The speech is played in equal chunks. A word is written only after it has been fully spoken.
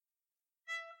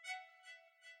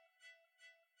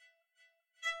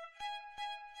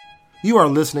You are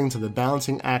listening to the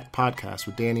Balancing Act podcast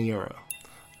with Danny Euro.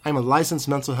 I'm a licensed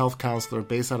mental health counselor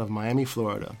based out of Miami,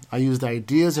 Florida. I use the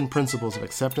ideas and principles of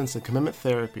acceptance and commitment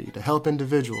therapy to help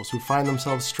individuals who find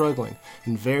themselves struggling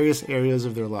in various areas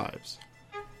of their lives.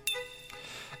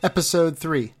 Episode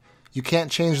 3. You can't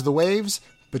change the waves,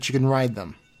 but you can ride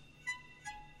them.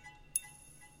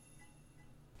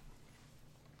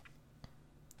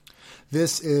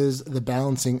 This is the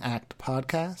Balancing Act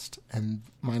podcast, and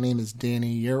my name is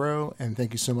Danny Euro, and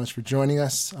thank you so much for joining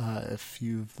us. If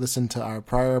you've listened to our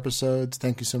prior episodes,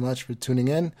 thank you so much for tuning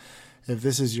in. If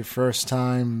this is your first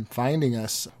time finding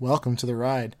us, welcome to the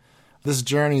ride. This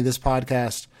journey, this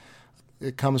podcast,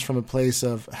 it comes from a place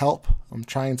of help. I'm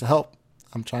trying to help.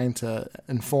 I'm trying to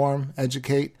inform,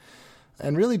 educate,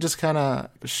 and really just kind of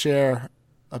share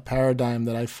a paradigm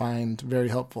that I find very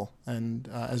helpful. And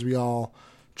as we all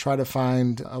try to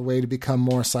find a way to become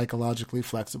more psychologically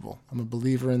flexible. I'm a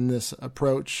believer in this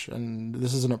approach, and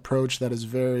this is an approach that is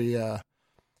very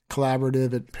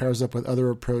collaborative. It pairs up with other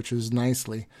approaches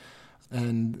nicely.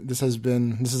 And this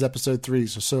is episode 3.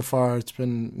 So far it's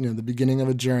been, the beginning of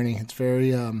a journey. It's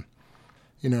very,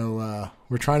 we're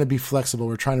trying to be flexible.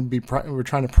 We're trying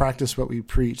to practice what we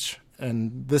preach.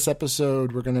 And this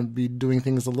episode, we're going to be doing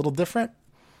things a little different,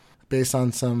 based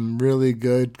on some really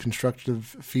good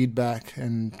constructive feedback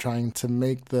and trying to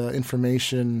make the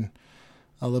information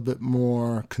a little bit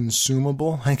more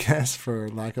consumable, I guess, for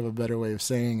lack of a better way of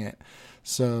saying it.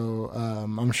 So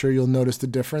I'm sure you'll notice the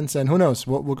difference. And who knows,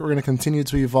 we're going to continue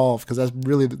to evolve, because that's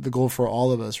really the goal for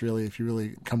all of us, really, if you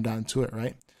really come down to it,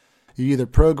 right? You either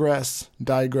progress,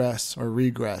 digress, or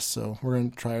regress. So we're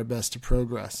going to try our best to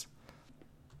progress.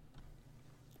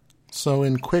 So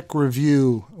in quick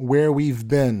review, where we've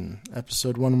been,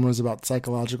 episode 1 was about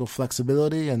psychological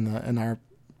flexibility and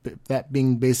that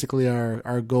being basically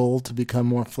our goal to become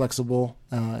more flexible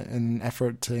in an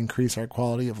effort to increase our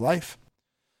quality of life.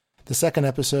 The second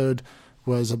episode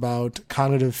was about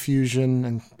cognitive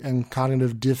fusion and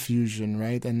cognitive diffusion,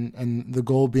 right? And the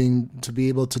goal being to be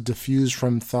able to diffuse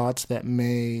from thoughts that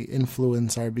may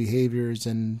influence our behaviors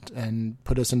and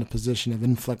put us in a position of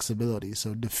inflexibility.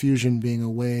 So diffusion being a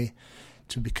way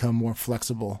to become more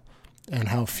flexible, and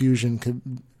how fusion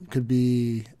could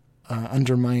be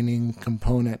undermining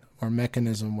component or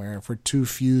mechanism where if we're too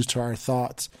fused to our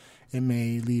thoughts, it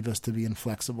may leave us to be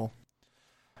inflexible.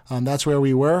 That's where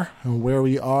we were, and where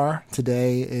we are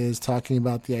today is talking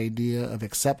about the idea of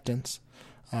acceptance.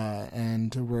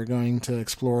 And we're going to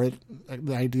explore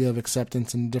the idea of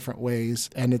acceptance in different ways.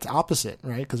 And it's opposite,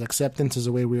 right? Because acceptance is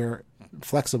the way we are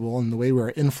flexible, and the way we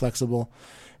are inflexible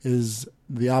is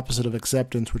the opposite of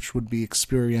acceptance, which would be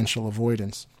experiential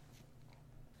avoidance.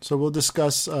 So we'll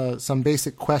discuss some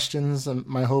basic questions, and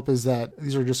my hope is that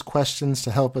these are just questions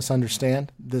to help us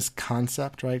understand this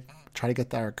concept, right? Try to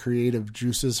get our creative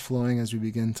juices flowing as we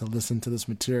begin to listen to this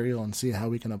material and see how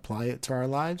we can apply it to our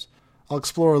lives. I'll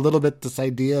explore a little bit this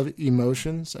idea of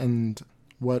emotions and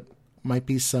what might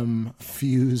be some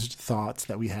fused thoughts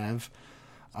that we have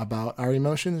about our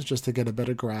emotions, just to get a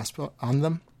better grasp on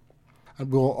them.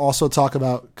 We'll also talk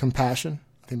about compassion.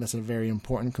 I think that's a very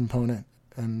important component,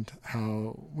 and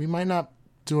how we might not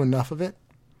do enough of it,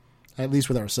 at least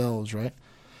with ourselves, right?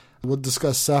 We'll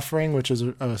discuss suffering, which is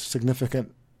a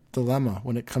significant dilemma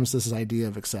when it comes to this idea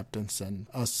of acceptance and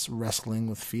us wrestling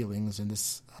with feelings, and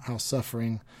this how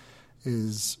suffering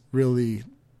is really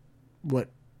what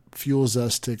fuels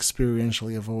us to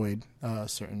experientially avoid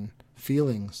certain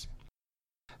feelings.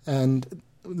 And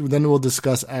then we'll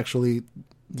discuss actually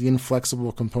the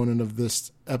inflexible component of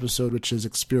this episode, which is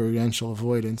experiential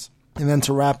avoidance. And then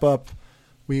to wrap up,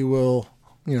 we will,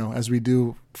 as we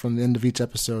do from the end of each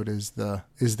episode, is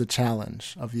the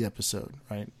challenge of the episode,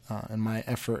 right? And my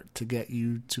effort to get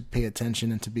you to pay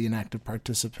attention and to be an active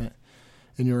participant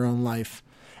in your own life,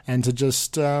 and to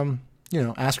just,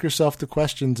 ask yourself the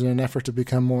questions in an effort to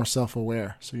become more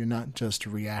self-aware, so you're not just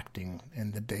reacting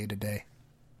in the day-to-day.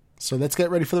 So let's get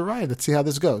ready for the ride. Let's see how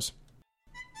this goes.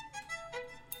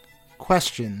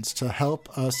 Questions to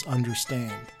help us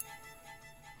understand.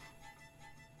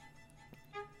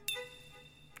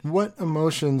 What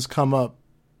emotions come up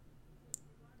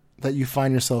that you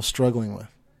find yourself struggling with?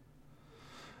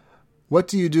 What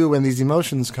do you do when these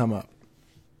emotions come up?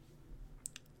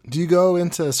 Do you go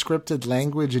into scripted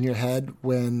language in your head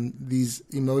when these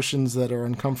emotions that are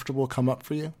uncomfortable come up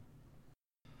for you?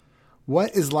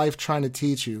 What is life trying to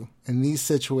teach you in these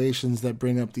situations that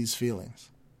bring up these feelings?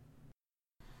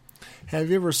 Have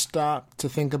you ever stopped to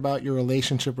think about your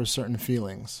relationship with certain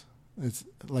feelings? It's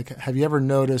like, have you ever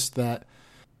noticed that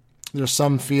there's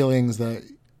some feelings that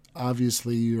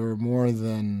obviously you're more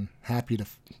than happy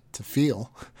to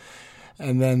feel,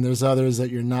 And then there's others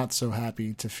that you're not so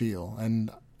happy to feel.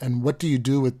 And what do you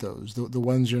do with those? The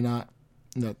ones you're not,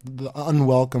 the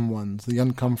unwelcome ones, the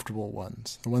uncomfortable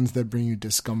ones, the ones that bring you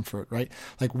discomfort, right?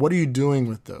 Like, what are you doing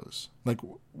with those? Like,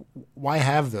 why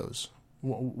have those?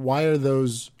 Why are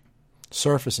those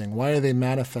surfacing? Why are they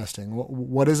manifesting?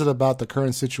 What is it about the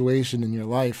current situation in your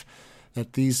life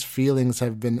that these feelings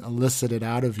have been elicited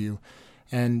out of you?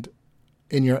 And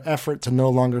in your effort to no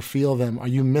longer feel them, are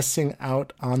you missing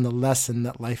out on the lesson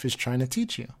that life is trying to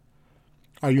teach you?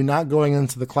 Are you not going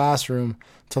into the classroom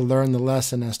to learn the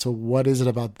lesson as to what is it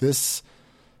about this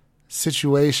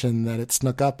situation that it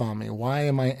snuck up on me? Why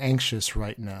am I anxious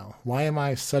right now? Why am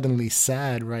I suddenly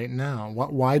sad right now?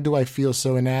 Why do I feel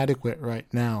so inadequate right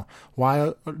now?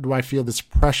 Why do I feel this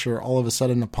pressure all of a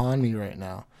sudden upon me right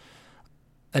now?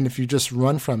 And if you just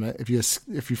run from it, if you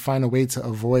find a way to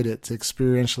avoid it, to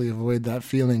experientially avoid that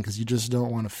feeling because you just don't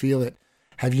want to feel it,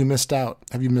 have you missed out?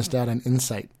 Have you missed out on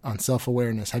insight, on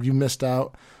self-awareness? Have you missed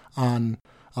out on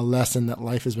a lesson that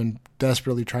life has been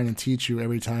desperately trying to teach you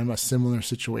every time a similar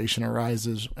situation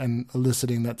arises and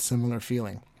eliciting that similar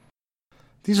feeling?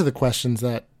 These are the questions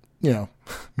that,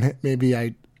 maybe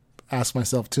I ask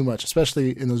myself too much,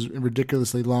 especially in those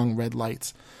ridiculously long red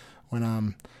lights when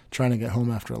I'm trying to get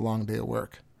home after a long day of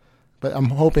work. But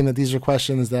I'm hoping that these are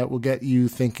questions that will get you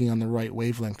thinking on the right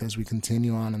wavelength as we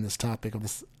continue on in this topic of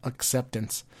this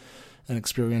acceptance and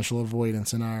experiential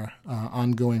avoidance in our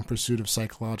ongoing pursuit of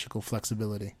psychological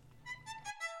flexibility.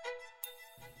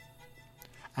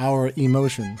 Our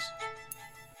emotions.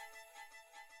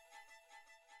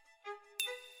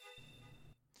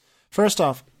 First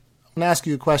off, I'm going to ask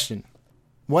you a question.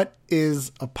 What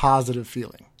is a positive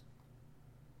feeling?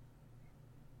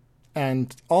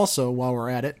 And also, while we're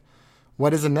at it,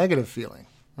 what is a negative feeling,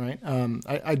 right?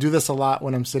 I do this a lot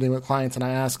when I'm sitting with clients and I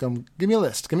ask them, give me a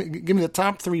list. Give me the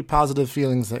top 3 positive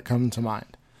feelings that come to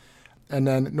mind. And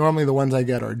then normally the ones I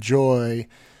get are joy,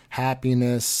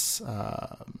 happiness,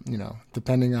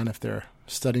 depending on if they're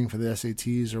studying for the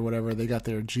SATs or whatever, they got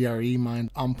their GRE mind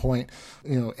on point.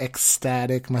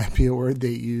 Ecstatic might be a word they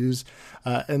use.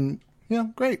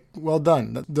 Great, well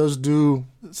done. Those do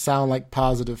sound like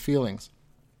positive feelings.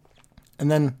 And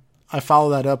then I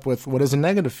follow that up with, what is a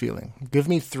negative feeling? Give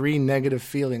me 3 negative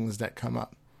feelings that come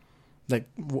up. Like,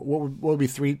 what would be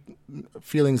 3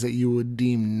 feelings that you would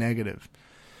deem negative?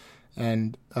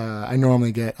 And I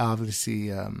normally get,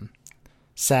 obviously,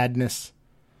 sadness,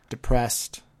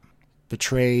 depressed,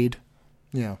 betrayed.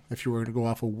 If you were to go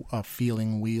off a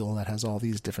feeling wheel that has all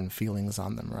these different feelings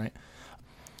on them, right?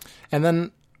 And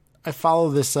then I follow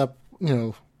this up,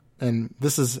 and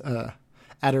this is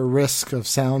at a risk of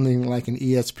sounding like an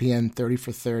ESPN 30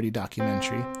 for 30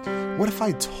 documentary. What if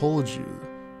I told you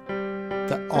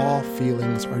that all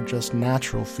feelings are just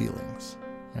natural feelings,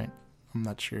 right? I'm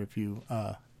not sure if you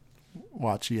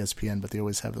watch ESPN, but they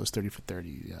always have those 30 for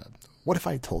 30. What if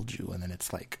I told you? And then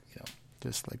it's like,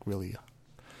 just like really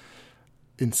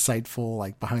insightful,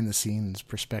 like behind the scenes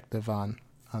perspective on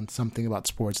something about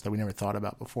sports that we never thought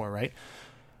about before, right?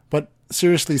 But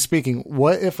seriously speaking,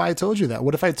 what if I told you that?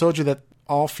 What if I told you that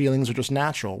all feelings are just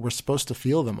natural? We're supposed to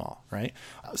feel them all, right?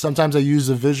 Sometimes I use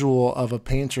a visual of a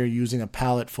painter using a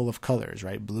palette full of colors,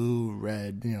 right? Blue,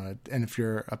 red, and if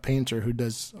you're a painter who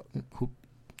does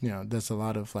a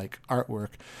lot of like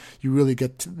artwork, you really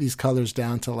get these colors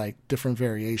down to like different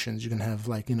variations. You can have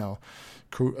like,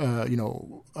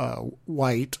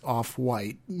 white,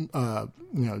 off-white,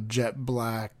 jet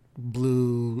black,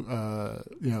 blue,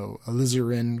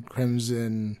 alizarin,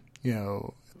 crimson,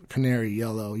 canary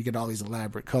yellow. You get all these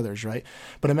elaborate colors, right?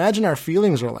 But imagine our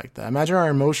feelings are like that. Imagine our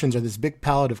emotions are this big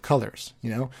palette of colors,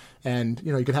 and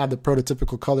you could have the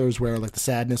prototypical colors where like the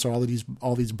sadness are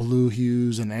all these blue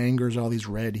hues, and anger is all these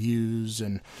red hues,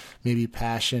 and maybe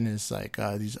passion is like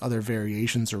these other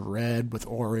variations of red with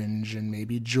orange, and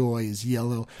maybe joy is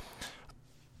yellow.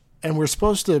 And we're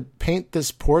supposed to paint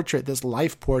this portrait, this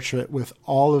life portrait, with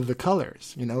all of the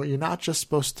colors. You're not just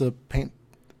supposed to paint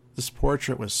this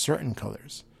portrait with certain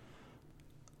colors.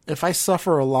 If I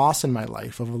suffer a loss in my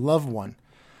life of a loved one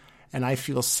and I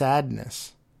feel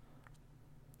sadness,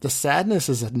 the sadness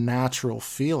is a natural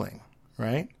feeling,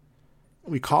 right?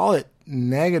 We call it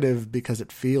negative because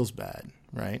it feels bad,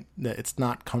 right? That it's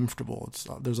not comfortable.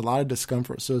 There's a lot of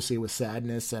discomfort associated with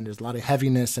sadness, and there's a lot of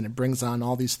heaviness, and it brings on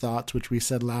all these thoughts, which we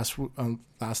said last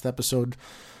episode,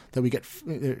 that we get,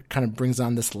 it kind of brings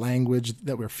on this language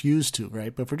that we're fused to,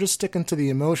 right? But if we're just sticking to the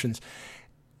emotions,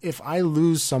 if I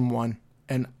lose someone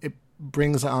and it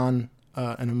brings on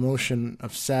an emotion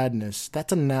of sadness,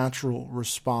 that's a natural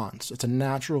response. It's a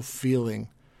natural feeling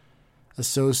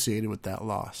associated with that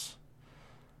loss.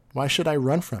 Why should I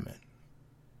run from it?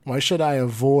 Why should I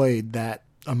avoid that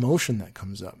emotion that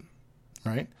comes up,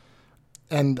 right?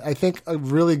 And I think a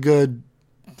really good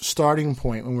starting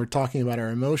point when we're talking about our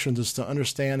emotions is to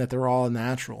understand that they're all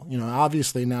natural.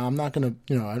 Obviously now I'm not going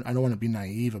to, I don't want to be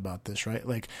naive about this, right?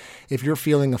 Like if you're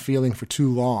feeling a feeling for too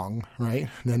long, right,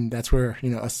 then that's where,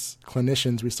 us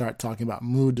clinicians, we start talking about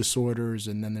mood disorders.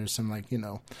 And then there's some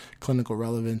clinical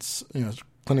relevance,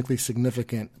 clinically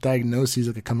significant diagnoses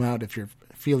that could come out if you're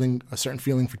feeling a certain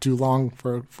feeling for too long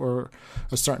for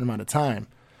a certain amount of time.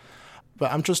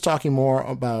 But I'm just talking more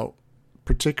about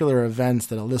particular events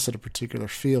that elicit a particular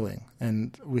feeling.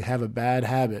 And we have a bad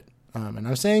habit, and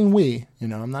I'm saying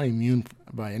I'm not immune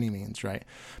by any means, right?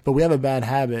 But we have a bad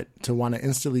habit to want to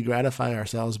instantly gratify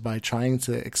ourselves by trying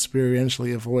to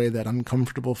experientially avoid that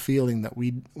uncomfortable feeling that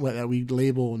we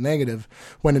label negative,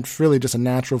 when it's really just a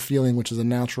natural feeling, which is a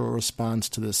natural response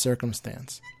to the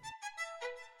circumstance.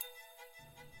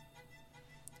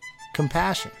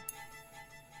 Compassion.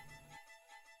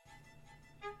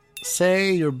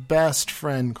 Say your best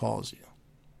friend calls you,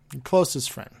 your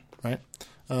closest friend, right?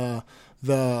 The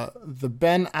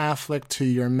Ben Affleck to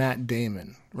your Matt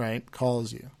Damon, right,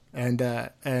 calls you,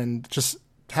 and just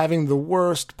having the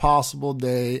worst possible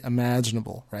day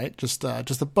imaginable, right? Just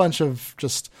a bunch of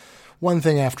just one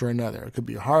thing after another. It could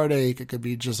be a heartache, it could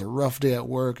be just a rough day at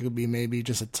work, it could be maybe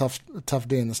just a tough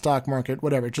day in the stock market,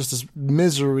 whatever. Just this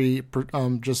misery,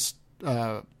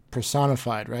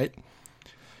 personified, right?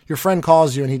 Your friend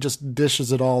calls you and he just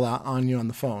dishes it all out on you on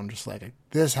the phone, just like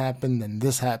this happened, and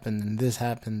this happened, and this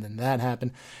happened, and that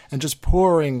happened, and just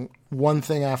pouring one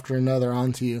thing after another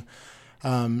onto you,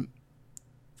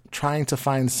 trying to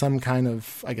find some kind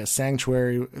of, I guess,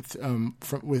 sanctuary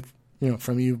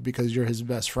from you because you're his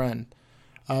best friend.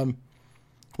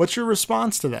 What's your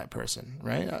response to that person,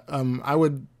 right? I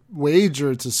would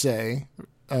wager to say,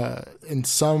 in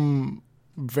some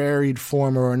varied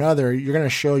form or another, you're going to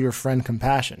show your friend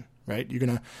compassion, right?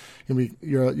 You're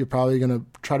probably going to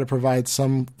try to provide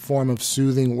some form of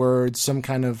soothing words, some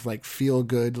kind of like feel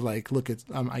good, like, look,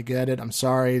 I get it, I'm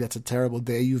sorry, that's a terrible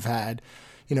day you've had,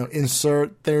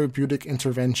 insert therapeutic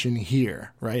intervention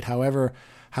here, right? However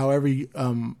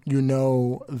the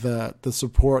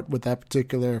support with that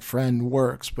particular friend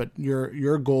works, but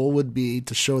your goal would be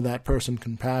to show that person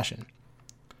compassion.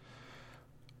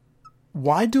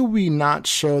 Why do we not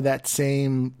show that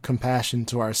same compassion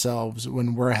to ourselves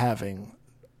when we're having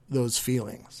those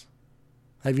feelings?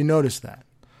 Have you noticed that?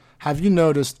 Have you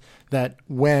noticed that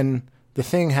when the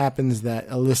thing happens that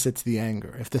elicits the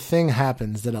anger, if the thing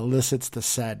happens that elicits the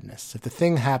sadness, if the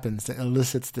thing happens that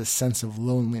elicits this sense of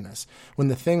loneliness, when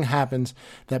the thing happens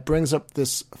that brings up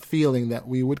this feeling that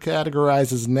we would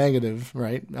categorize as negative,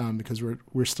 right? Because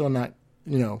we're still not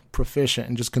proficient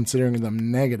and just considering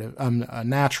them negative,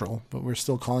 natural, but we're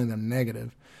still calling them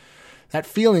negative. That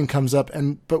feeling comes up,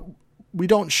 but we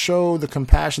don't show the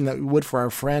compassion that we would for our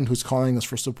friend who's calling us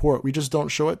for support. We just don't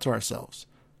show it to ourselves.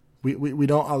 We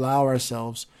don't allow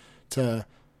ourselves to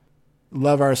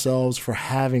love ourselves for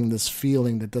having this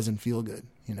feeling that doesn't feel good,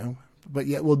 But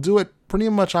yet we'll do it pretty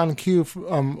much on cue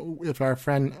if our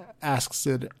friend asks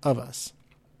it of us.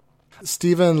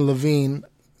 Stephen Levine,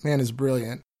 man, is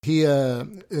brilliant. He,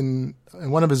 in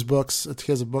one of his books,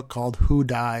 he has a book called Who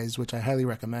Dies, which I highly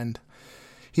recommend.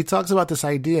 He talks about this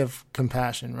idea of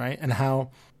compassion, right? And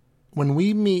how when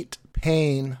we meet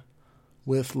pain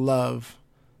with love,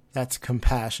 that's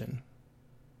compassion.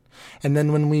 And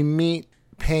then when we meet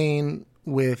pain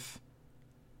with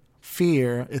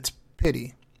fear, it's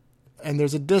pity. And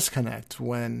there's a disconnect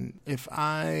when if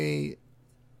I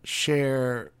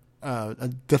share a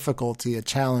difficulty, a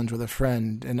challenge with a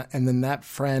friend, and then that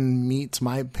friend meets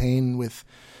my pain with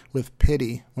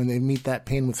pity, when they meet that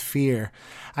pain with fear,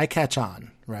 I catch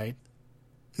on, right?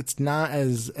 It's not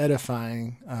as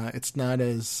edifying, it's not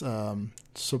as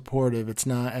supportive, it's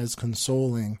not as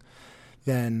consoling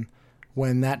than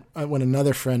when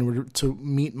another friend were to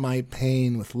meet my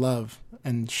pain with love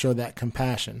and show that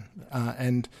compassion.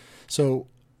 And so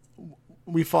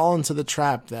we fall into the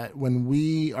trap that when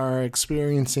we are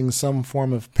experiencing some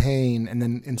form of pain, and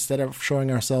then instead of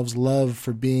showing ourselves love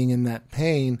for being in that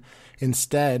pain,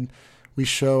 instead we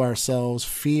show ourselves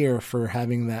fear for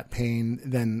having that pain,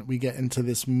 then we get into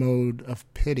this mode of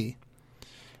pity.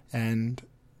 And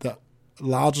the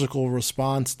logical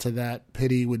response to that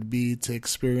pity would be to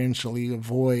experientially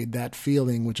avoid that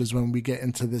feeling, which is when we get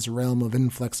into this realm of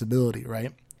inflexibility,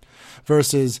 right?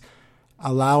 Versus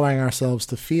allowing ourselves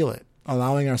to feel it.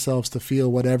 Allowing ourselves to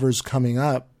feel whatever's coming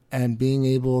up and being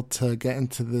able to get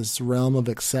into this realm of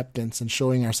acceptance and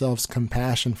showing ourselves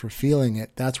compassion for feeling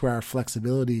it. That's where our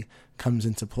flexibility comes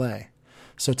into play.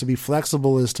 So to be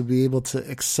flexible is to be able to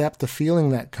accept the feeling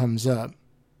that comes up,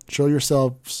 show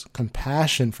yourselves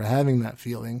compassion for having that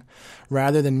feeling,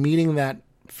 rather than meeting that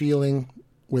feeling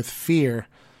with fear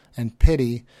and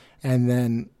pity, and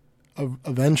then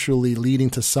eventually leading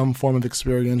to some form of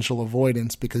experiential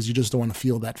avoidance because you just don't want to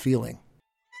feel that feeling.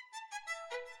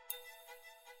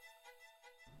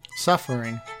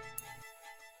 Suffering.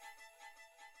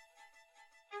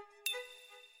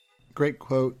 Great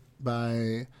quote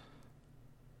by,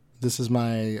 this is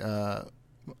I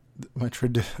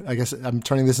guess I'm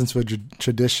turning this into a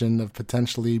tradition of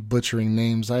potentially butchering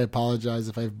names. I apologize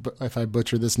if I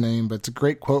butcher this name, but it's a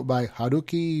great quote by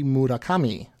Haruki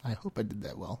Murakami. I hope I did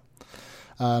that well.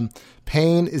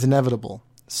 Pain is inevitable.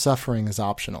 Suffering is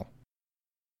optional.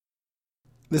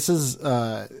 This is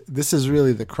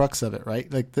really the crux of it,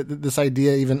 right? Like this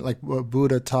idea, even like what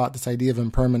Buddha taught, this idea of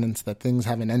impermanence, that things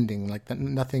have an ending, like that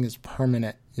nothing is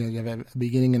permanent. You have a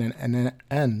beginning and an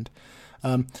end.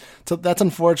 So that's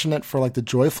unfortunate for like the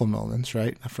joyful moments,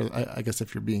 right? I guess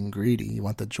if you're being greedy, you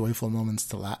want the joyful moments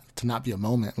to not be a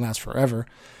moment and last forever.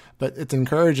 But it's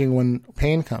encouraging when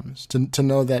pain comes to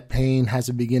know that pain has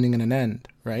a beginning and an end,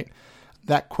 right?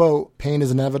 That quote, "Pain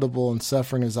is inevitable and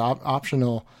suffering is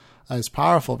optional," is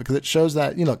powerful because it shows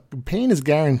that, pain is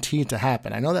guaranteed to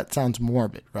happen. I know that sounds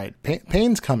morbid, right?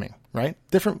 Pain's coming, right?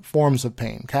 Different forms of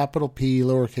pain, capital P,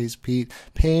 lowercase p.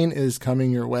 Pain is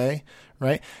coming your way,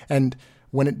 right? And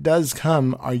when it does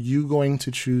come, are you going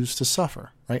to choose to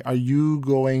suffer, right? Are you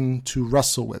going to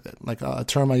wrestle with it? Like a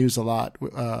term I use a lot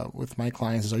with my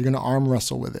clients is, are you going to arm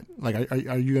wrestle with it? Like,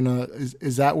 are you going to,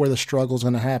 is that where the struggle is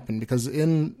going to happen? Because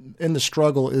in the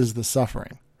struggle is the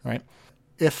suffering, right?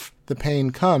 If the pain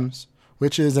comes,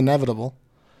 which is inevitable,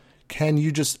 can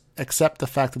you just accept the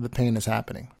fact that the pain is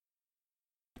happening?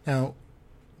 Now,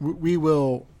 we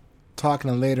will talk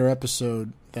in a later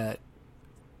episode that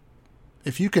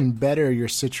if you can better your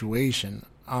situation,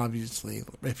 obviously,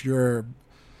 if you're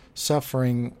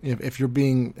suffering, if you're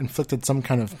being inflicted some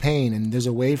kind of pain and there's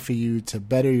a way for you to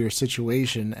better your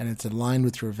situation and it's aligned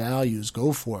with your values,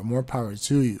 go for it. More power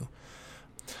to you.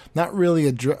 I'm not really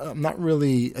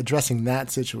addressing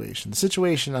that situation. The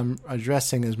situation I'm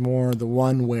addressing is more the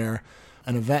one where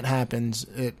an event happens,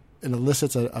 it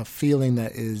elicits a feeling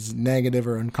that is negative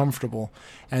or uncomfortable,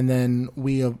 and then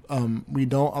we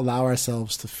don't allow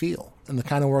ourselves to feel. And the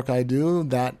kind of work I do,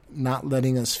 that not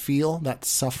letting us feel, that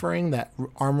suffering, that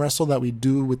arm wrestle that we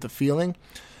do with the feeling,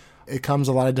 it comes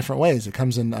a lot of different ways. It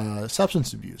comes in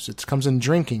substance abuse. It comes in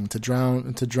drinking to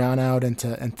drown out and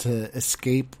to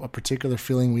escape a particular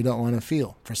feeling we don't want to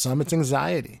feel. For some, it's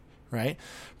anxiety, right?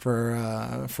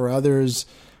 For others,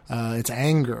 it's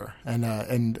anger,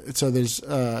 and so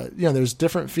there's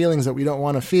different feelings that we don't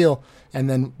want to feel, and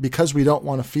then because we don't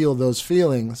want to feel those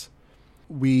feelings,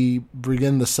 we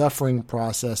begin the suffering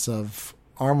process of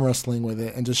arm wrestling with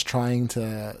it and just trying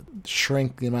to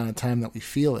shrink the amount of time that we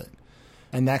feel it.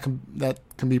 And that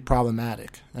can be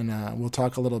problematic, and we'll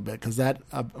talk a little bit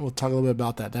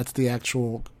about that. That's the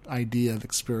actual idea of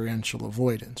experiential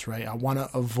avoidance, right? I want to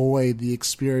avoid the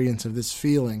experience of this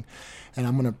feeling, and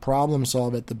I'm going to problem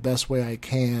solve it the best way I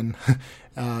can,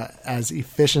 as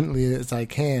efficiently as I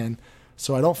can,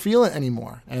 so I don't feel it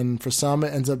anymore. And for some,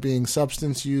 it ends up being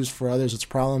substance use. For others, it's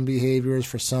problem behaviors.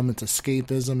 For some, it's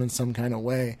escapism in some kind of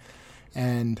way,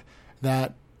 and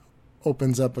that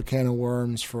opens up a can of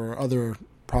worms for other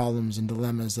problems and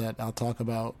dilemmas that I'll talk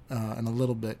about in a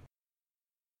little bit.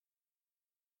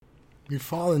 We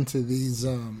fall into these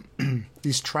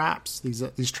traps,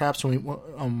 these traps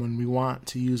when we want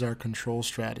to use our control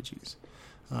strategies.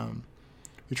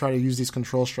 We try to use these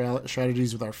control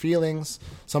strategies with our feelings,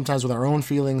 sometimes with our own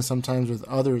feelings, sometimes with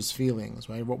others' feelings,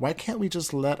 right? But why can't we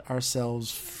just let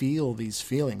ourselves feel these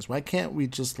feelings? Why can't we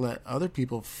just let other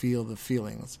people feel the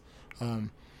feelings?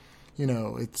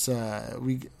 It's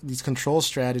these control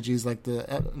strategies, like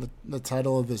the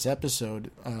title of this episode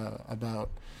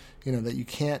about, that you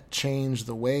can't change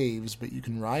the waves, but you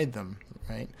can ride them,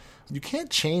 right? You can't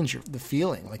change the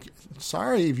feeling. Like,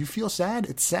 sorry, if you feel sad,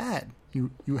 it's sad.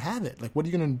 You have it. Like, what are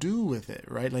you going to do with it,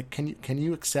 right? Like, can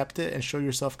you accept it and show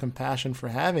yourself compassion for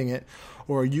having it,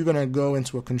 or are you going to go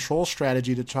into a control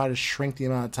strategy to try to shrink the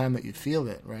amount of time that you feel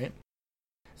it, right?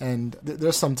 And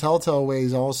there's some telltale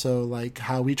ways also, like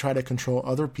how we try to control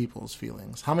other people's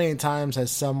feelings. How many times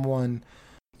has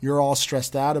you're all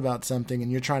stressed out about something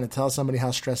and you're trying to tell somebody how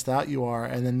stressed out you are,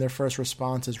 and then their first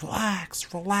response is,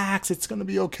 relax, it's going to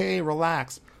be okay,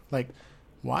 relax. Like,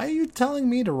 why are you telling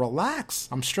me to relax?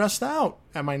 I'm stressed out.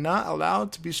 Am I not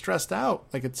allowed to be stressed out?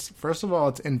 Like, first of all,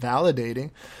 it's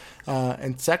invalidating.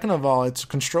 And second of all, it's a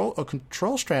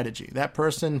control strategy. That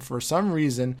person, for some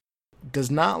reason,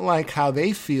 does not like how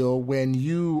they feel when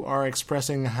you are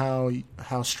expressing how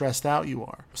stressed out you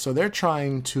are. So they're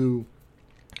trying to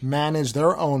manage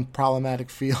their own problematic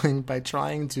feeling by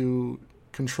trying to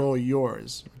control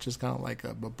yours, which is kind of like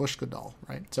a Babushka doll,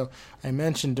 right? So I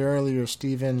mentioned earlier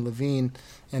Stephen Levine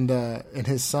and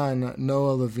his son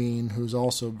Noah Levine, who's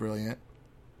also brilliant.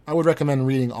 I would recommend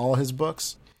reading all his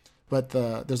books, but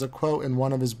there's a quote in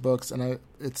one of his books, and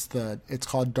it's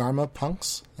called Dharma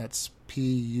Punks. That's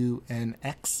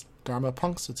Punx. Dharma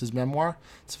Punks. It's his memoir.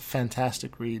 It's a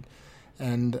fantastic read,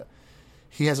 and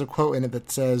he has a quote in it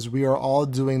that says, "We are all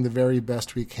doing the very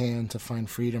best we can to find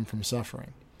freedom from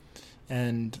suffering."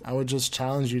 And I would just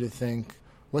challenge you to think,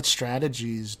 what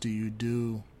strategies do you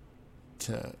do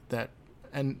to that?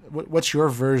 And what's your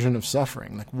version of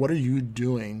suffering? Like, what are you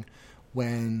doing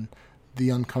when the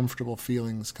uncomfortable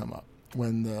feelings come up?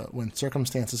 When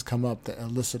circumstances come up that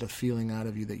elicit a feeling out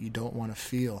of you that you don't want to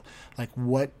feel? Like,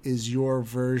 what is your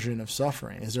version of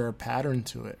suffering? Is there a pattern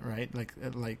to it, right?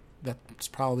 Like that's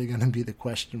probably going to be the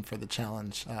question for the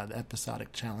challenge, the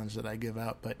episodic challenge that I give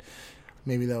out, but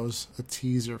maybe that was a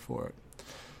teaser for it.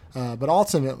 But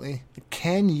ultimately,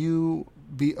 can you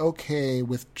be okay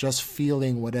with just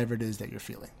feeling whatever it is that you're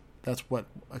feeling? That's what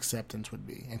acceptance would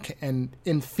be. And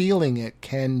in feeling it,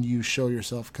 can you show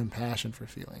yourself compassion for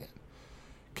feeling it?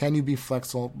 Can you be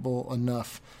flexible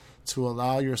enough to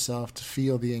allow yourself to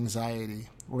feel the anxiety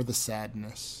or the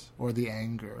sadness or the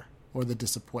anger or the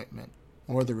disappointment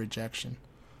or the rejection?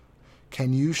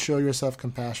 Can you show yourself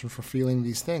compassion for feeling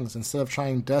these things instead of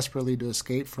trying desperately to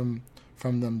escape from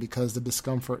them because the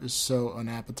discomfort is so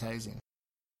unappetizing?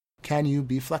 Can you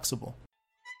be flexible?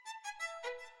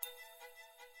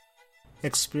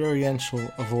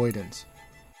 Experiential avoidance.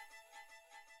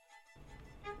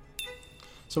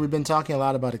 So we've been talking a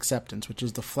lot about acceptance, which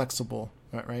is the flexible,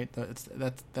 right?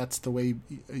 That's the way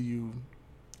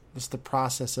it's the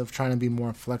process of trying to be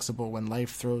more flexible when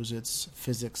life throws its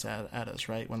physics at us,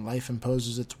 right? When life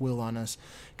imposes its will on us,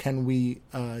 can we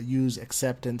use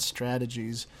acceptance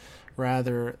strategies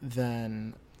rather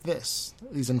than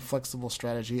these inflexible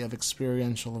strategy of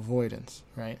experiential avoidance,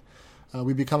 right?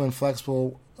 We become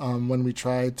inflexible when we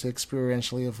try to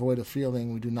experientially avoid a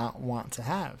feeling we do not want to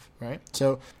have, right?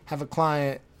 So have a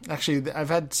client, actually I've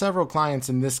had several clients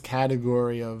in this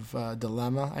category of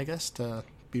dilemma, I guess, to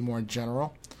be more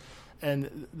general.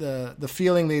 And the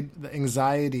feeling, the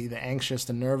anxiety, the anxious,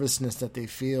 the nervousness that they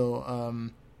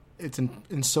feel, it's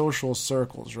in social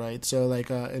circles, right? So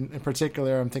like in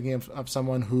particular, I'm thinking of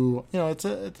someone who, it's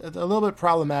a little bit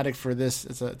problematic for this.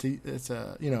 It's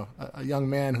a young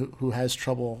man who has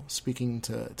trouble speaking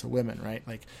to women, right?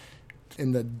 Like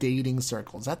in the dating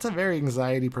circles. That's a very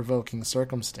anxiety provoking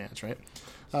circumstance, right?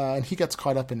 And he gets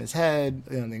caught up in his head,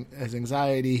 his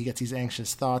anxiety. He gets these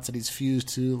anxious thoughts that he's fused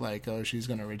to, like, oh, she's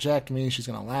going to reject me. She's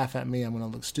going to laugh at me. I'm going to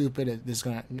look stupid.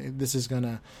 This is going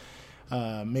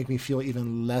to make me feel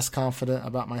even less confident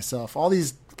about myself. All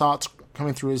these thoughts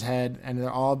coming through his head, and they're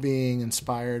all being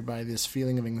inspired by this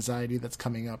feeling of anxiety that's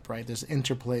coming up, right? There's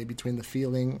interplay between the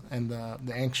feeling and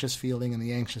the anxious feeling and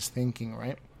the anxious thinking,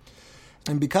 right?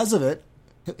 And because of it,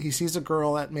 he sees a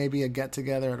girl at maybe a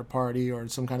get-together at a party or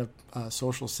some kind of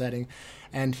social setting,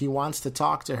 and he wants to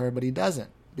talk to her, but he doesn't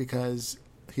because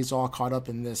he's all caught up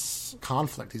in this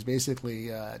conflict. He's basically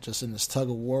just in this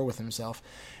tug-of-war with himself,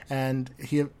 and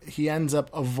he ends up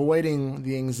avoiding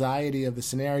the anxiety of the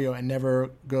scenario and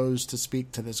never goes to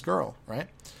speak to this girl, right?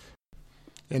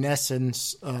 In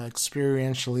essence,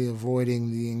 experientially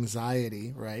avoiding the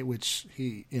anxiety, right, which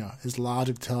his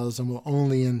logic tells him will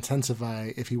only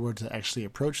intensify if he were to actually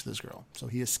approach this girl. So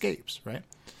he escapes, right?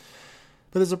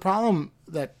 But there's a problem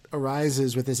that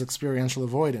arises with this experiential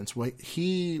avoidance. What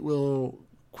he will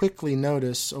quickly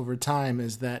notice over time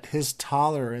is that his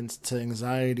tolerance to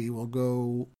anxiety will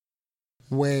go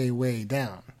way, way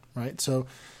down, right? So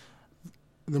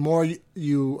the more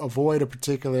you avoid a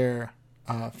particular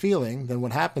feeling, then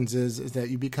what happens is that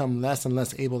you become less and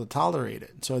less able to tolerate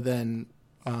it. So then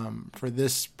for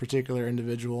this particular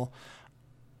individual,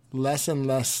 less and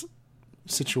less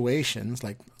situations,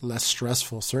 like less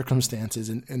stressful circumstances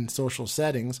in social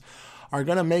settings, are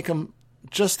going to make him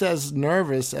just as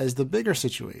nervous as the bigger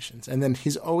situations. And then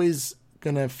he's always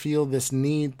going to feel this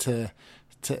need to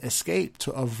escape,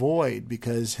 to avoid,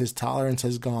 because his tolerance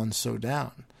has gone so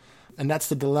down. And that's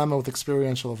the dilemma with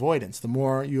experiential avoidance. The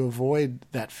more you avoid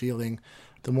that feeling,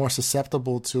 the more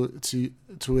susceptible to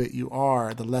it you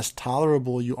are, the less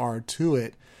tolerable you are to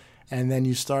it. And then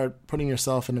you start putting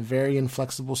yourself in a very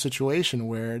inflexible situation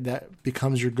where that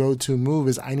becomes your go-to move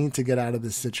is, I need to get out of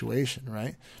this situation,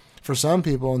 right? For some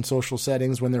people in social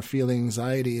settings, when they're feeling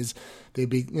anxieties,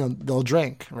 they'll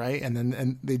drink, right?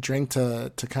 And they drink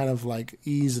to kind of like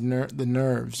ease the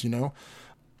nerves,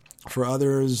 For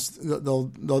others,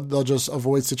 they'll just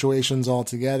avoid situations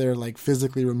altogether, like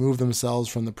physically remove themselves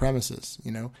from the premises,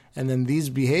 And then these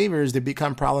behaviors, they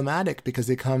become problematic because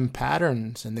they become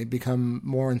patterns and they become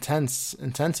more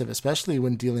intensive, especially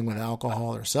when dealing with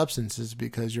alcohol or substances,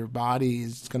 because your body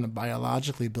is going to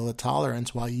biologically build a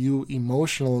tolerance while you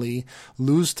emotionally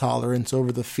lose tolerance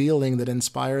over the feeling that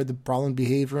inspired the problem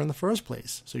behavior in the first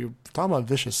place. So you're talking about a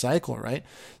vicious cycle, right?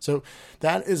 So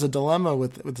that is a dilemma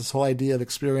with this whole idea of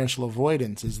experiential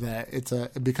avoidance, is that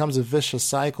it becomes a vicious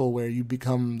cycle where you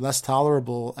become less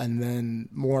tolerable and then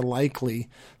more likely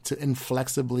to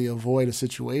inflexibly avoid a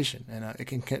situation. And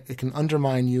it can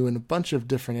undermine you in a bunch of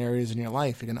different areas in your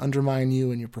life. It can undermine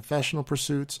you in your professional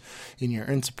pursuits, in your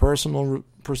interpersonal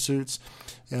pursuits,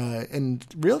 and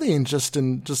really in just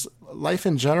life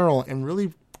in general, and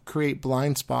really create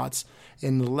blind spots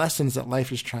in the lessons that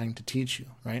life is trying to teach you,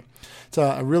 right? It's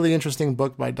a really interesting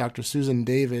book by Dr. Susan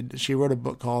David. She wrote a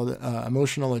book called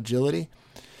Emotional Agility.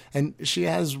 And she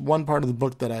has one part of the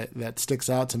book that sticks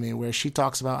out to me, where she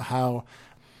talks about how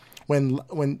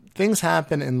when things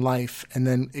happen in life and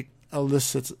then it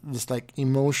elicits this like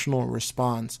emotional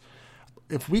response,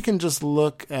 if we can just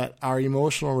look at our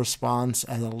emotional response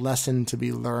as a lesson to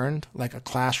be learned, like a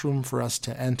classroom for us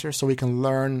to enter, so we can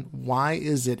learn, why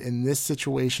is it in this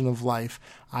situation of life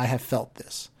I have felt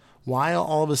this? Why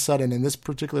all of a sudden in this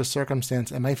particular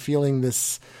circumstance am I feeling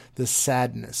this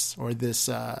sadness or this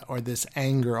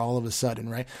anger all of a sudden,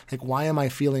 right? Like, why am I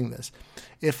feeling this?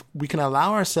 If we can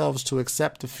allow ourselves to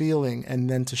accept the feeling and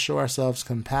then to show ourselves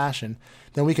compassion,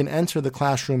 then we can enter the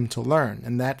classroom to learn,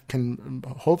 and that can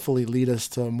hopefully lead us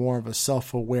to more of a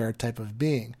self-aware type of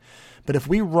being. But if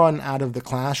we run out of the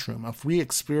classroom, if we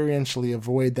experientially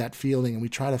avoid that feeling and we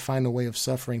try to find a way of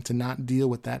suffering to not deal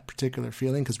with that particular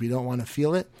feeling because we don't want to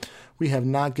feel it, we have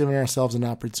not given ourselves an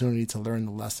opportunity to learn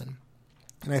the lesson.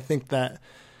 And I think that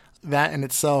in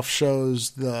itself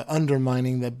shows the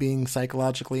undermining that being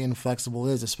psychologically inflexible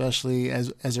is, especially as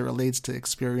it relates to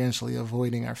experientially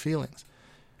avoiding our feelings.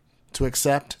 To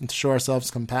accept and to show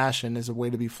ourselves compassion is a way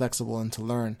to be flexible and to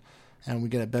learn. And we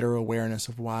get a better awareness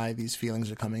of why these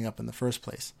feelings are coming up in the first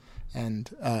place, and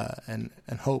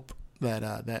hope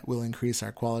that that will increase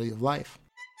our quality of life.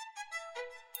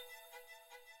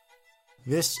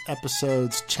 This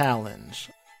episode's challenge.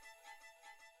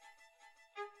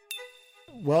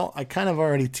 Well, I kind of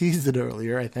already teased it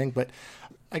earlier, I think, but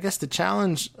I guess the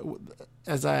challenge,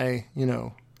 as I,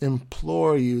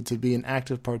 implore you to be an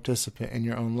active participant in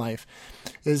your own life,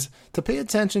 is to pay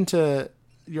attention to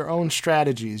your own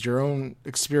strategies, your own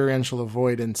experiential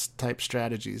avoidance type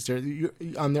strategies.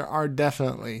 There are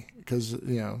definitely, because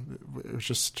it's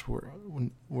just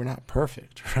we're not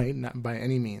perfect, right? Not by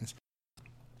any means.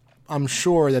 I'm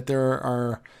sure that there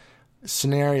are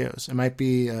scenarios. It might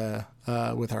be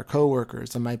with our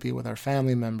coworkers. It might be with our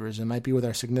family members. It might be with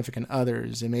our significant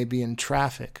others. It may be in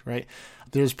traffic, right?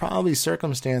 There's probably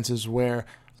circumstances where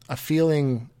a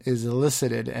feeling is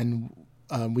elicited and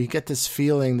we get this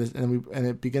feeling and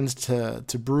it begins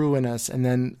to brew in us, and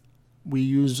then we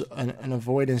use an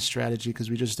avoidance strategy because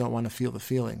we just don't want to feel the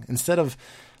feeling. Instead of,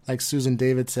 like Susan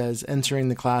David says, entering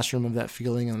the classroom of that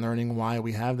feeling and learning why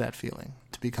we have that feeling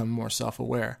to become more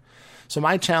self-aware. So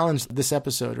my challenge this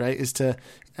episode, right, is to,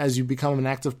 as you become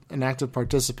an active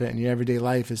participant in your everyday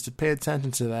life, is to pay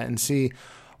attention to that and see,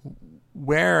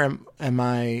 where am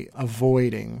I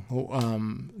avoiding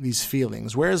these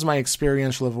feelings? Where is my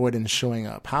experiential avoidance showing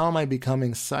up? How am I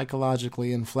becoming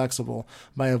psychologically inflexible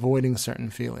by avoiding certain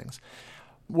feelings?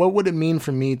 What would it mean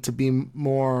for me to be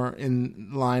more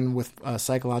in line with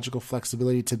psychological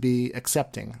flexibility, to be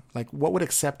accepting? Like, what would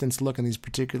acceptance look in these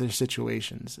particular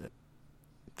situations?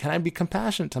 Can I be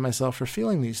compassionate to myself for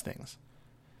feeling these things?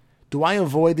 Do I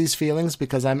avoid these feelings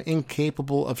because I'm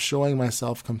incapable of showing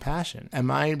myself compassion?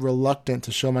 Am I reluctant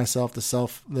to show myself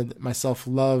my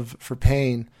self-love for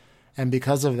pain, and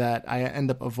because of that, I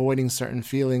end up avoiding certain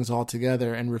feelings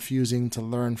altogether and refusing to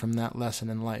learn from that lesson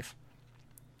in life?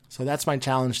 So that's my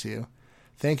challenge to you.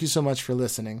 Thank you so much for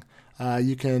listening.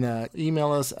 You can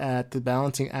email us at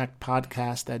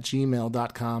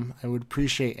thebalancingactpodcast@gmail.com. I would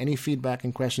appreciate any feedback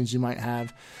and questions you might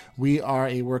have. We are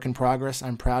a work in progress.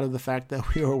 I'm proud of the fact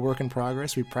that we are a work in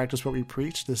progress. We practice what we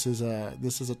preach. This is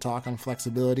a talk on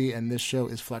flexibility, and this show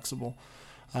is flexible.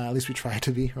 At least we try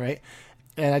to be, right?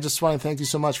 And I just want to thank you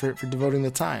so much for devoting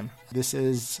the time. This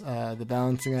is the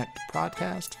Balancing Act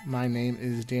podcast. My name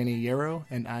is Danny Yarrow,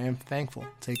 and I am thankful.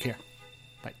 Take care.